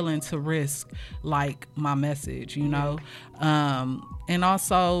not willing to risk like my message, you know. And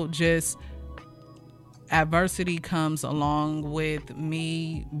also just adversity comes along with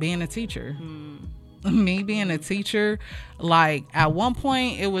me being a teacher. Me being a teacher, like, at one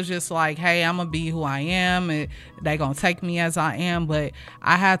point it was just like, hey, I'm gonna be who I am, and they gonna take me as I am. But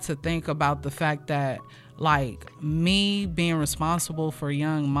I had to think about the fact that, like, me being responsible for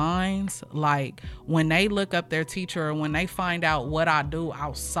young minds, like, when they look up their teacher, or when they find out what I do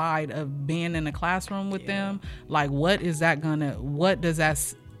outside of being in the classroom with them, like, what is it going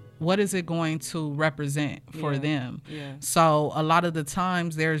to represent for them? So a lot of the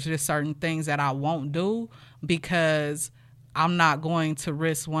times there's just certain things that I won't do, because I'm not going to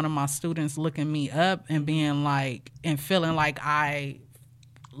risk one of my students looking me up and being like, and feeling like I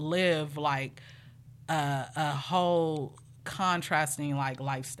live like a whole contrasting like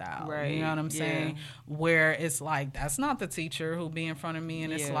lifestyle, right? You know what I'm saying? Where it's like, that's not the teacher who be in front of me,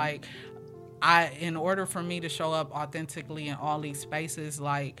 and it's like, in order for me to show up authentically in all these spaces,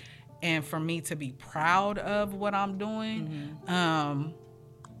 like, and for me to be proud of what I'm doing,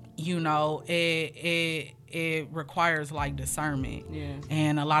 you know, it requires like discernment.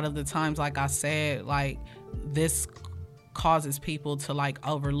 And a lot of the times, like I said, like, this causes people to like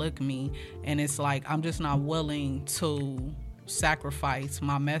overlook me, and it's like, I'm just not willing to sacrifice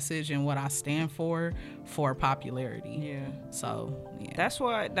my message and what I stand for popularity. So that's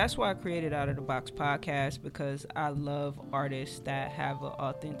why I created Out of the Box podcast, because I love artists that have an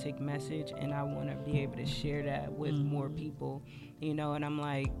authentic message, and I want to be able to share that with more people, you know. And I'm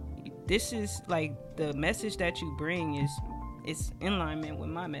like, this is like, the message that you bring is, it's in alignment with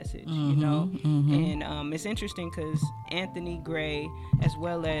my message, you know. And it's interesting because Anthony Gray as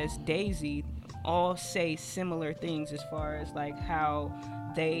well as Daisy all say similar things as far as like how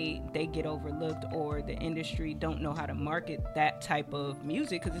they get overlooked, or the industry don't know how to market that type of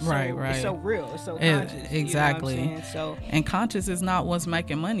music, because it's so real, it's so conscious. Exactly. You know what I'm saying? So, and conscious is not what's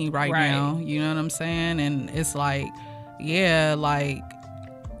making money right now, you know what I'm saying? And it's like, yeah, like,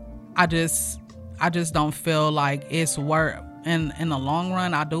 I just don't feel like it's worth. And in the long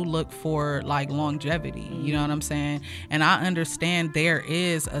run, I do look for like longevity, you know what I'm saying? And I understand there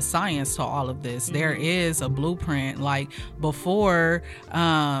is a science to all of this. There is a blueprint. Like, before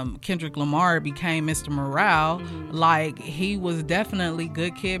Kendrick Lamar became Mr. Morale, like, he was definitely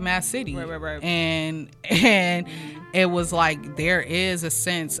Good Kid, Mad City. Right. And it was like, there is a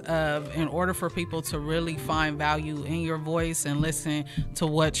sense of, in order for people to really find value in your voice and listen to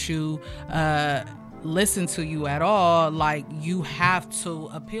what you listen to you at all, like you have to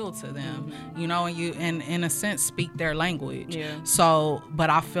appeal to them, you know, and you in a sense speak their language. So but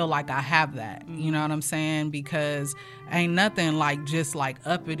I feel like I have that, you know what I'm saying, because ain't nothing like just like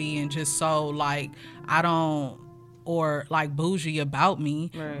uppity and just so like I don't, or like bougie about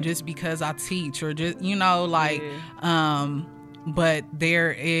me just because I teach or just, you know, like but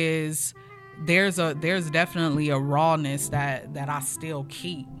there's definitely a rawness that I still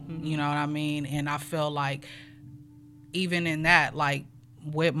keep, you know what I mean? And I feel like even in that, like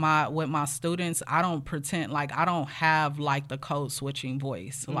with my students, I don't pretend, like I don't have like the code switching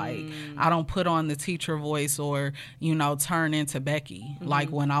voice. Like I don't put on the teacher voice or, you know, turn into Becky. Like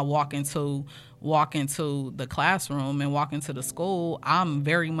when I walk into the classroom and walk into the school, I'm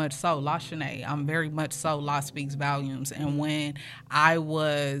very much so La Shanae. I'm very much so La Speaks Volumes. And when I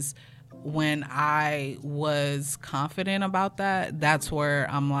was confident about that, that's where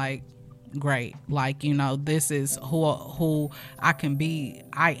I'm like, great, like, you know, this is who I can be.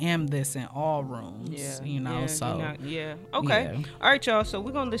 I am this in all rooms, you know. Okay. All right, y'all, so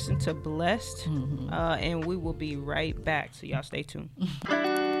we're gonna listen to Blessed, and we will be right back, so y'all stay tuned.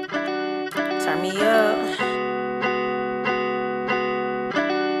 Turn me up.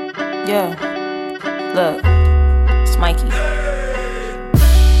 Yeah. Look, it's Mikey.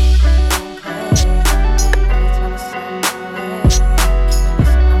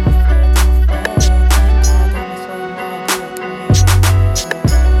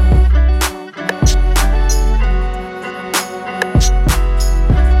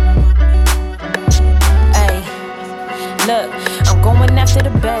 After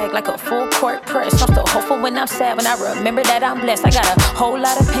the bag, like a full court press. I'm still hopeful when I'm sad, when I remember that I'm blessed. I got a whole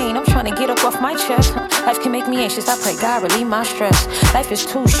lot of pain, I'm trying to get up off my chest. Life can make me anxious, I pray God relieve my stress. Life is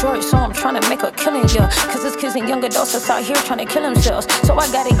too short, so I'm trying to make a killing, yeah. Cause there's kids and young adults that's out here trying to kill themselves. So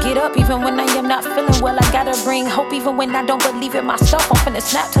I gotta get up even when I am not feeling well. I gotta bring hope even when I don't believe it myself. I'm finna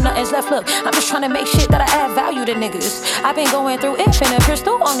snap till nothing's left. Look, I'm just trying to make shit that I add value to niggas. I've been going through it, finna pierce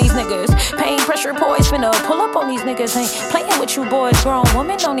through on these niggas. Pain, pressure, poise, finna pull up on these niggas. Ain't playing with you boys, grown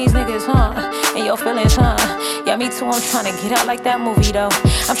woman on these niggas, and your feelings, yeah, me too, I'm trying to get out like that movie, though.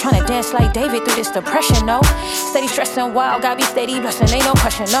 I'm trying to dance like David through this depression, no. Steady stressing wild, gotta be steady blessing, ain't no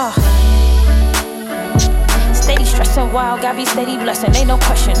question, no. Steady stressing wild, gotta be steady blessing, ain't no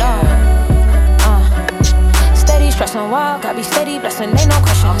question, no. Steady stressing wild, gotta be steady blessing, ain't no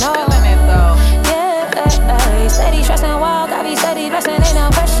question, no. I'm feeling it, though. Yeah, steady stressing wild, gotta be steady blessing, ain't no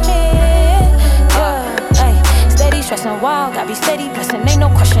question. Steady stressing wild, gotta be steady blessing, ain't no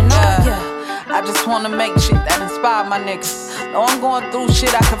question, no. I just wanna make shit that inspire my niggas. Though I'm going through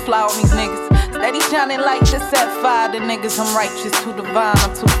shit, I can fly on these niggas. Steady shining like the sapphire, the niggas I'm righteous, too divine.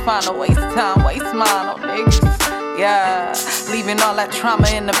 I'm too fine to waste time, waste mine on niggas. Yeah, leaving all that trauma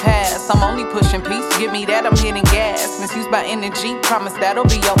in the past. I'm only pushing peace, give me that, I'm hitting gas. Misused by energy, promise that'll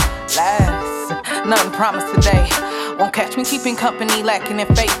be your last. Nothing promised today. Won't catch me keeping company, lacking in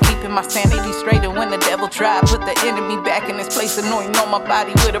faith, keeping my sanity straight. And when the devil tried, put the enemy back in his place, anointing on my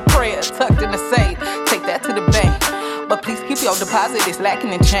body with a prayer tucked in the safe. Take that to the bank, but please keep your deposit, it's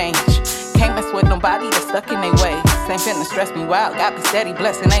lacking in change. Can't mess with nobody that's stuck in their ways. Ain't finna stress me wild, got me steady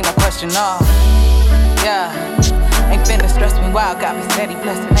blessing, ain't no question, no. Yeah, ain't finna stress me wild, got me steady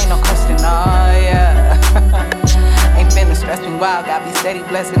blessing, ain't no question, no, yeah. Ain't finna stress me wild, got me steady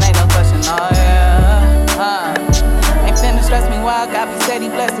blessing, ain't no question, no, yeah. Ain't finna stress me wild, got me steady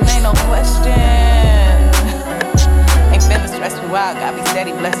blessing, ain't no question. Ain't finna stress me wild, got me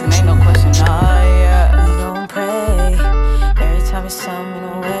steady blessing, ain't no question, oh yeah. We gon' pray every time it's something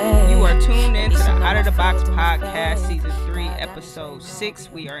away. You are tuned into the Out of the Box podcast, season 3, episode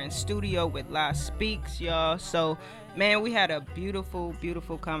 6. We are in studio with La Speaks, y'all. So, man, we had a beautiful,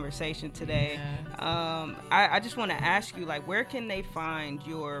 beautiful conversation today. I just want to ask you, like, where can they find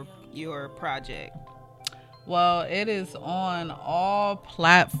your project? Well, it is on all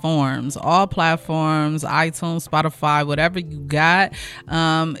platforms, iTunes, Spotify, whatever you got,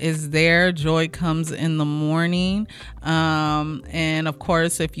 is there. Joy Comes in the Mourning. And of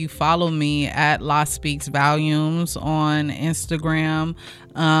course, if you follow me at La Speaks Volumes on Instagram,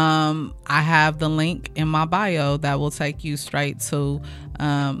 I have the link in my bio that will take you straight to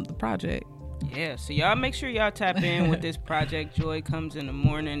the project. Yeah, so y'all make sure y'all tap in with this project, Joy Comes in the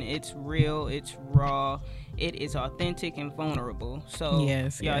Morning. It's real, it's raw, it is authentic and vulnerable. So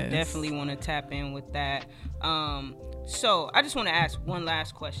y'all definitely want to tap in with that. So I just want to ask one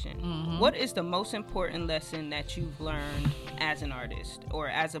last question. Mm-hmm. What is the most important lesson that you've learned as an artist or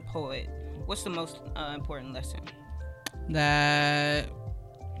as a poet? What's the most important lesson? That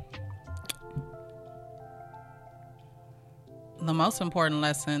The most important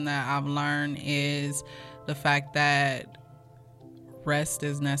lesson that I've learned is the fact that rest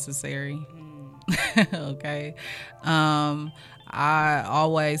is necessary. Okay. I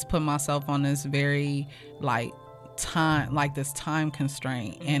always put myself on this very time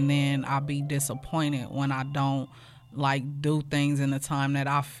constraint, and then I'll be disappointed when I don't do things in the time that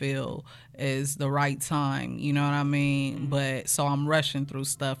I feel is the right time, you know what I mean? But so I'm rushing through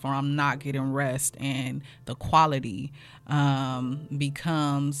stuff, or I'm not getting rest, and the quality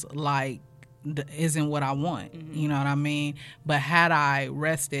becomes isn't what I want, you know what I mean? But had I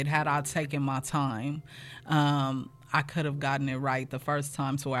rested, had I taken my time, I could have gotten it right the first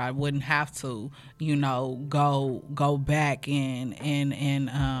time, to where I wouldn't have to, go back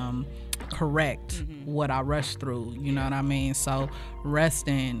and correct what I rushed through, you know what I mean? So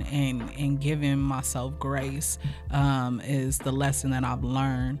resting and giving myself grace is the lesson that I've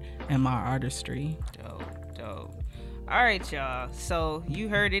learned in my artistry. Dope. All right, y'all. So you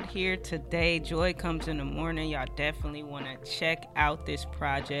heard it here today. Joy Comes in the Morning. Y'all definitely want to check out this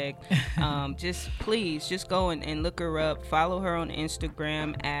project. Just go and look her up. Follow her on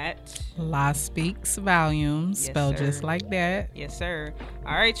Instagram at La Speaks Volumes, spelled just like that. Yes, sir.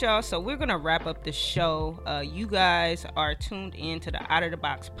 All right, y'all. So we're going to wrap up the show. You guys are tuned in to the Out of the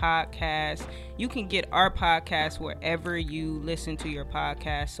Box podcast. You can get our podcast wherever you listen to your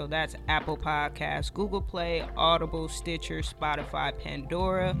podcast. So that's Apple Podcasts, Google Play, Audible, Stitcher, Spotify,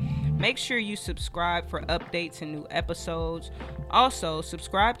 Pandora. Make sure you subscribe for updates and new episodes. Also,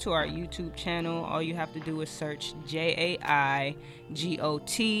 subscribe to our YouTube channel. All you have to do is search JAIGOTSOUL.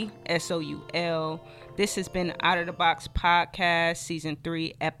 This has been Out of the Box Podcast, Season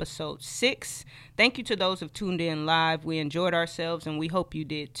 3, Episode 6. Thank you to those who've tuned in live. We enjoyed ourselves, and we hope you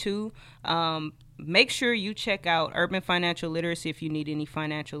did too. Make sure you check out Urban Financial Literacy if you need any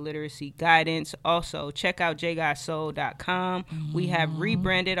financial literacy guidance. Also, check out jguysoul.com. We have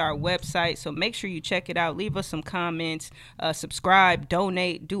rebranded our website, so make sure you check it out. Leave us some comments, subscribe,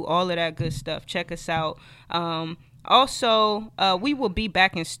 donate, do all of that good stuff. Check us out. Also, we will be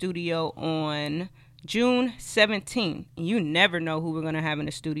back in studio on June 17th. You never know who we're going to have in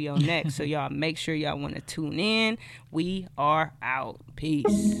the studio next, so y'all make sure y'all want to tune in. We are out.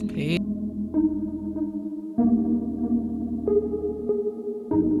 Peace.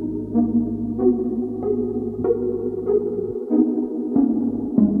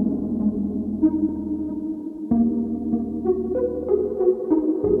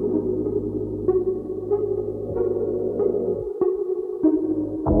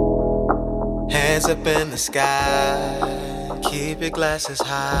 Hands up in the sky, keep your glasses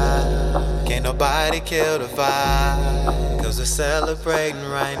high. Can't nobody kill the vibe, cause we're celebrating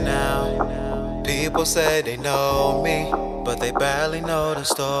right now. People say they know me, but they barely know the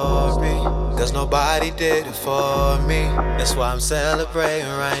story, cause nobody did it for me. That's why I'm celebrating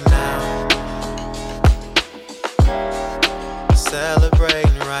right now.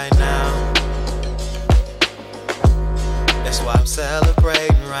 Celebrating right now. That's why I'm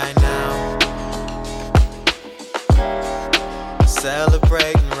celebrating right now.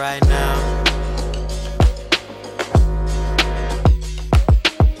 Celebrating right now.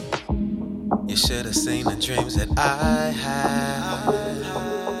 You should have seen the dreams that I had.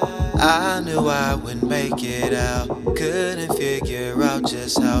 I knew I wouldn't make it out. Couldn't figure out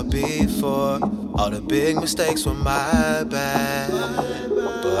just how before. All the big mistakes were my bad,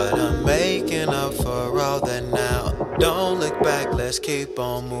 but I'm making up for all that now. Don't look back, let's keep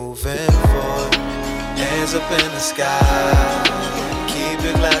on moving forward. Hands up in the sky, keep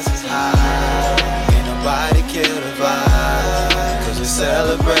your glasses high. Ain't nobody kill the vibe, cause we're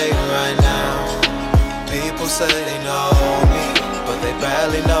celebrating right now. People say they know me, but they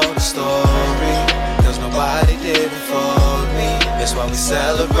barely know the story, cause nobody did it for me. That's why we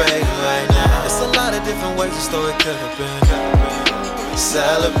celebrating right now. There's a lot of different ways the story could have been.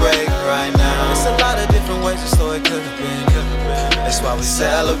 Celebrating right now. There's a lot of different ways the story could have been. That's why we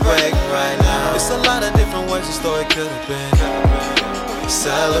celebrating right now. There's a lot of different ways the story could have been.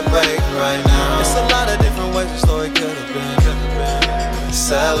 Celebrating right now. There's a lot of different ways the story could have been.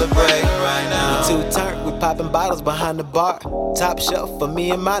 Celebrating right now. We two turned, we popping bottles behind the bar. Top shelf for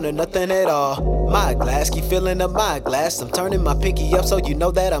me and mine or nothing at all. My glass, keep filling up my glass. I'm turning my pinky up so you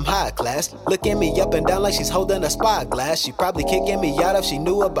know that I'm high class. Looking me up and down like she's holding a spyglass. She probably kicking me out if she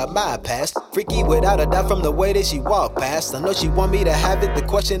knew about my past. Freaky without a doubt from the way that she walked past. I know she want me to have it, the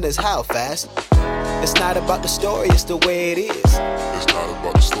question is how fast. It's not about the story, it's the way it is. It's not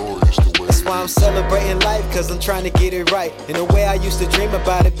about the story, it's the way it is. That's why I'm celebrating life, cause I'm trying to get it right. And the way I used to dream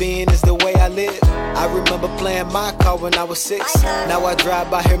about it being is the way I live. I remember playing my car when I was 6. Now I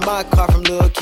drive by here my car from little kid.